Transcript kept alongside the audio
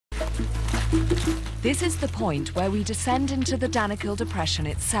This is the point where we descend into the Danakil Depression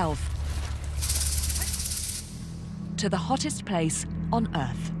itself, to the hottest place on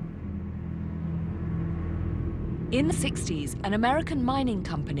Earth. In the 60s, an American mining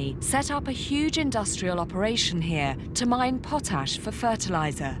company set up a huge industrial operation here to mine potash for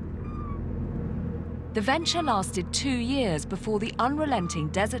fertilizer. The venture lasted 2 years before the unrelenting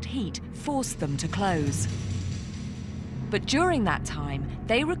desert heat forced them to close. But during that time,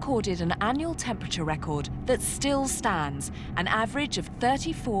 they recorded an annual temperature record that still stands, an average of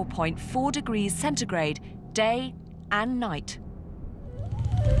 34.4 degrees centigrade, day and night.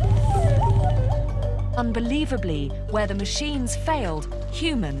 Unbelievably, where the machines failed,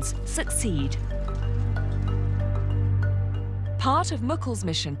 humans succeed. Part of Mukkul's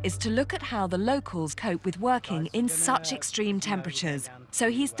mission is to look at how the locals cope with working in such extreme temperatures,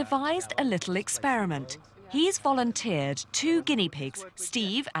 so he's devised a little experiment. He's volunteered 2 guinea pigs,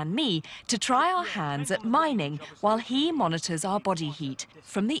 Steve and me, to try our hands at mining while he monitors our body heat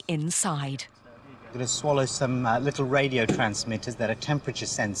from the inside. I'm going to swallow some little radio transmitters that are temperature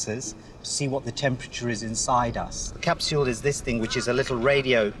sensors to see what the temperature is inside us. The capsule is this thing, which is a little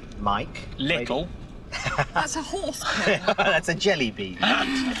radio mic. Little? That's a horse. That's a jelly bean.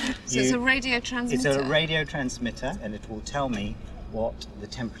 So it's a radio transmitter? It's a radio transmitter, and it will tell me what the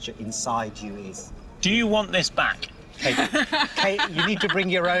temperature inside you is. Do you want this back? Kate, you need to bring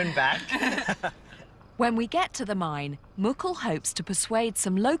your own back. When we get to the mine, Mukkul hopes to persuade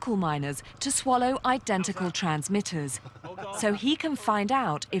some local miners to swallow identical transmitters, so he can find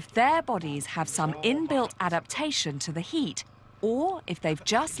out if their bodies have some inbuilt adaptation to the heat, or if they've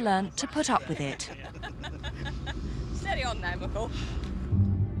just learned to put up with it. Steady on there, Mukkul.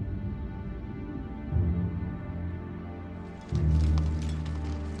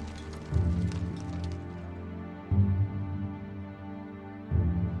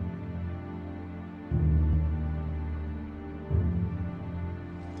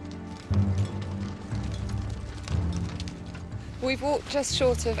 We've walked just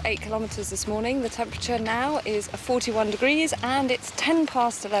short of 8 kilometres this morning. The temperature now is 41 degrees and it's 10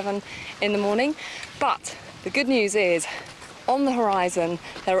 past 11 in the morning. But the good news is, on the horizon,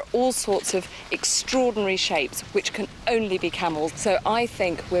 there are all sorts of extraordinary shapes which can only be camels. So I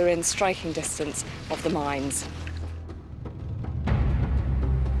think we're in striking distance of the mines.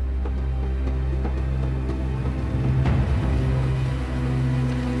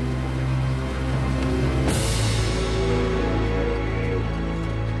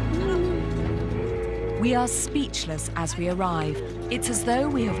 We are speechless as we arrive. It's as though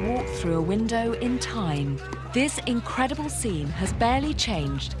we have walked through a window in time. This incredible scene has barely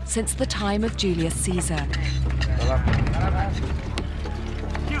changed since the time of Julius Caesar.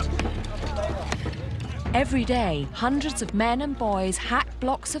 Every day, hundreds of men and boys hack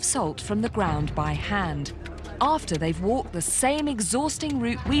blocks of salt from the ground by hand, after they've walked the same exhausting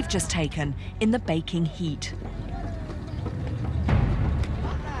route we've just taken in the baking heat.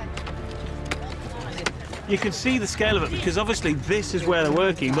 You can see the scale of it, because obviously this is where they're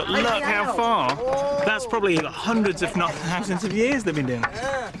working, but look how far. That's probably hundreds, if not thousands of years they've been doing it.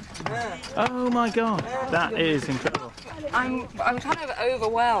 Oh my God, that is incredible. I'm kind of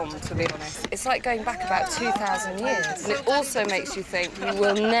overwhelmed, to be honest. It's like going back about 2,000 years. And it also makes you think you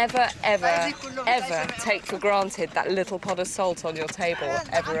will never, ever, ever take for granted that little pot of salt on your table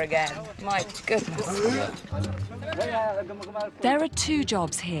ever again. My goodness. There are 2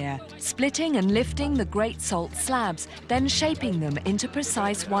 jobs here, splitting and lifting the great salt slabs, then shaping them into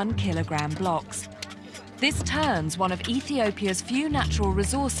precise 1 kilogram blocks. This turns one of Ethiopia's few natural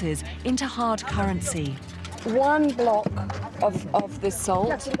resources into hard currency. 1 block of this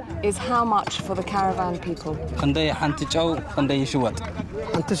salt is how much for the caravan people? 1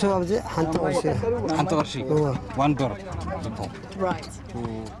 birr. Right.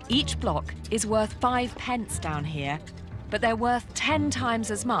 Each block is worth 5 pence down here, but they're worth 10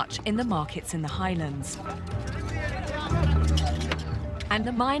 times as much in the markets in the highlands. And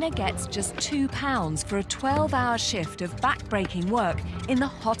the miner gets just £2 for a 12-hour shift of back-breaking work in the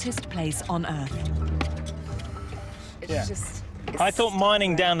hottest place on Earth. Yeah. I thought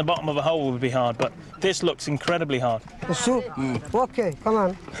mining down the bottom of a hole would be hard, but this looks incredibly hard. Okay, come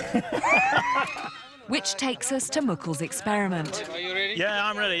on. Which takes us to Mukkul's experiment. Are you ready? Yeah,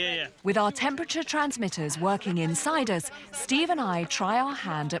 I'm ready, yeah. With our temperature transmitters working inside us, Steve and I try our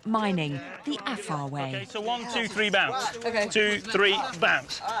hand at mining the Afar way. Okay, so 1, 2, 3, bounce. Okay. 2, 3,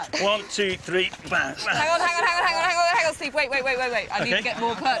 bounce. 1, 2, 3, bounce. Hang on, Steve. Wait. I need to get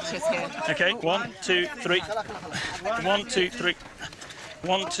more purchase here. Okay, 1, 2, 3. 1, 2, 3.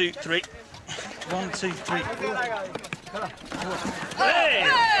 1, 2, 3. 1, 2, 3. Hey!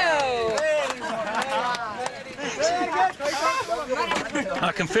 Oh!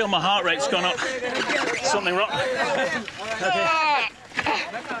 I can feel my heart rate's gone up. Something wrong.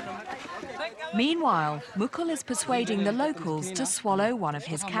 Meanwhile, Mukul is persuading the locals to swallow one of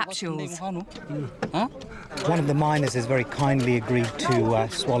his capsules. One of the miners has very kindly agreed to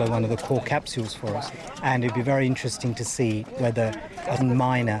swallow one of the core capsules for us, and it'd be very interesting to see whether a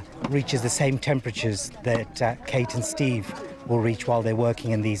miner reaches the same temperatures that Kate and Steve will reach while they're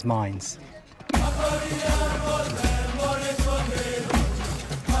working in these mines.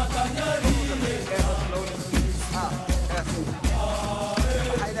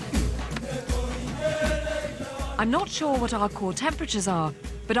 I'm not sure what our core temperatures are,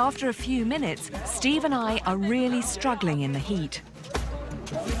 but after a few minutes, Steve and I are really struggling in the heat.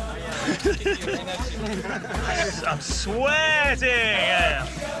 I'm sweating!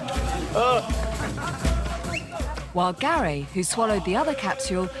 While Gary, who swallowed the other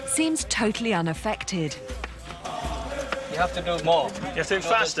capsule, seems totally unaffected. You have to do more. You have to do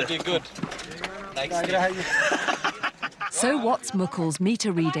faster. To be good. So what's Mukul's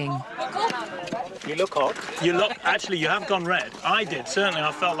meter reading? You look hot. Actually, you have gone red. I did, certainly.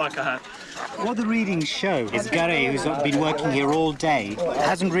 I felt like I had. What the readings show is Gary, who's been working here all day,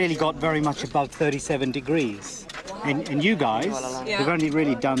 hasn't really got very much above 37 degrees. And you guys, who've only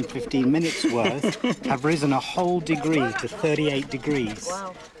really done 15 minutes worth, have risen a whole degree to 38 degrees.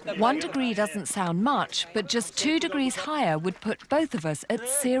 Wow. 1 degree doesn't sound much, but just 2 degrees higher would put both of us at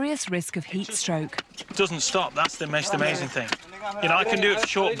serious risk of heat stroke. It doesn't stop. That's the most amazing thing. You know, I can do it for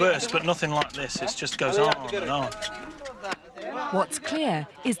short bursts, but nothing like this. It just goes on and on. What's clear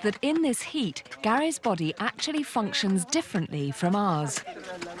is that in this heat, Gary's body actually functions differently from ours.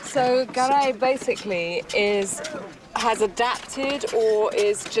 So Gary basically has adapted or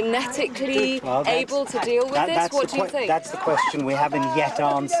is genetically able to deal with this? What do you think? That's the question we haven't yet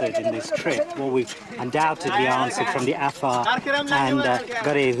answered in this trip. Well, we've undoubtedly answered from the Afar and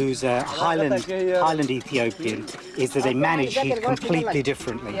Gary, who's a highland Ethiopian, is that they manage heat completely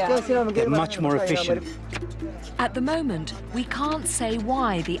differently. They're much more efficient. At the moment, we can't say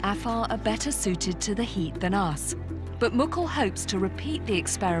why the Afar are better suited to the heat than us. But Mukul hopes to repeat the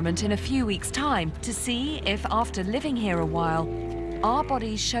experiment in a few weeks' time to see if, after living here a while, our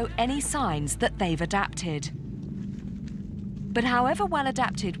bodies show any signs that they've adapted. But however well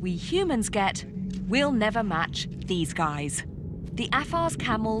adapted we humans get, we'll never match these guys. The Afar's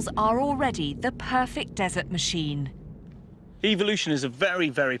camels are already the perfect desert machine. Evolution is a very,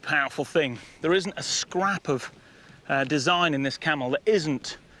 very powerful thing. There isn't a scrap of design in this camel that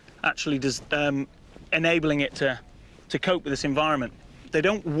isn't actually enabling it to cope with this environment. They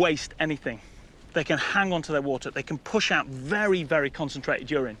don't waste anything. They can hang on to their water. They can push out very, very concentrated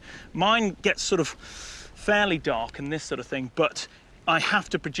urine. Mine gets sort of fairly dark and this sort of thing, but I have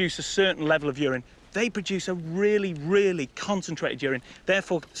to produce a certain level of urine. They produce a really, really concentrated urine,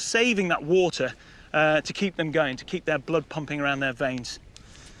 therefore saving that water to keep them going, to keep their blood pumping around their veins.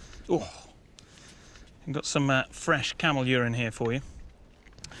 Oh, I've got some fresh camel urine here for you.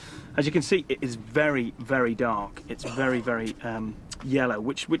 As you can see, it is very, very dark. It's very, very yellow,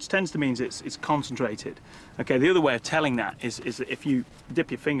 which tends to mean it's concentrated. Okay, the other way of telling that is that if you dip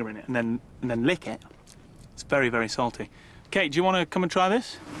your finger in it and then lick it, it's very, very salty. Kate, do you want to come and try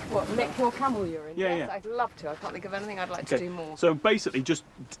this? What, lick your camel urine? Yeah, yes, yeah. I'd love to. I can't think of anything I'd like to do more. So basically, just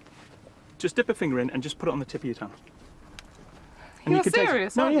dip a finger in and just put it on the tip of your tongue. And You're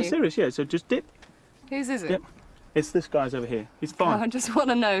serious, aren't you? No, yeah, serious, yeah. So just dip. Whose is it? Dip. It's this guy's over here. He's fine. Oh, I just want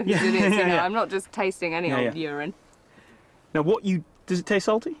to know whose it is. You know, I'm not just tasting any old yeah. urine. Now, does it taste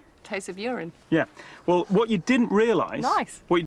salty? Taste of urine. Yeah. Well, what you didn't realise... Nice.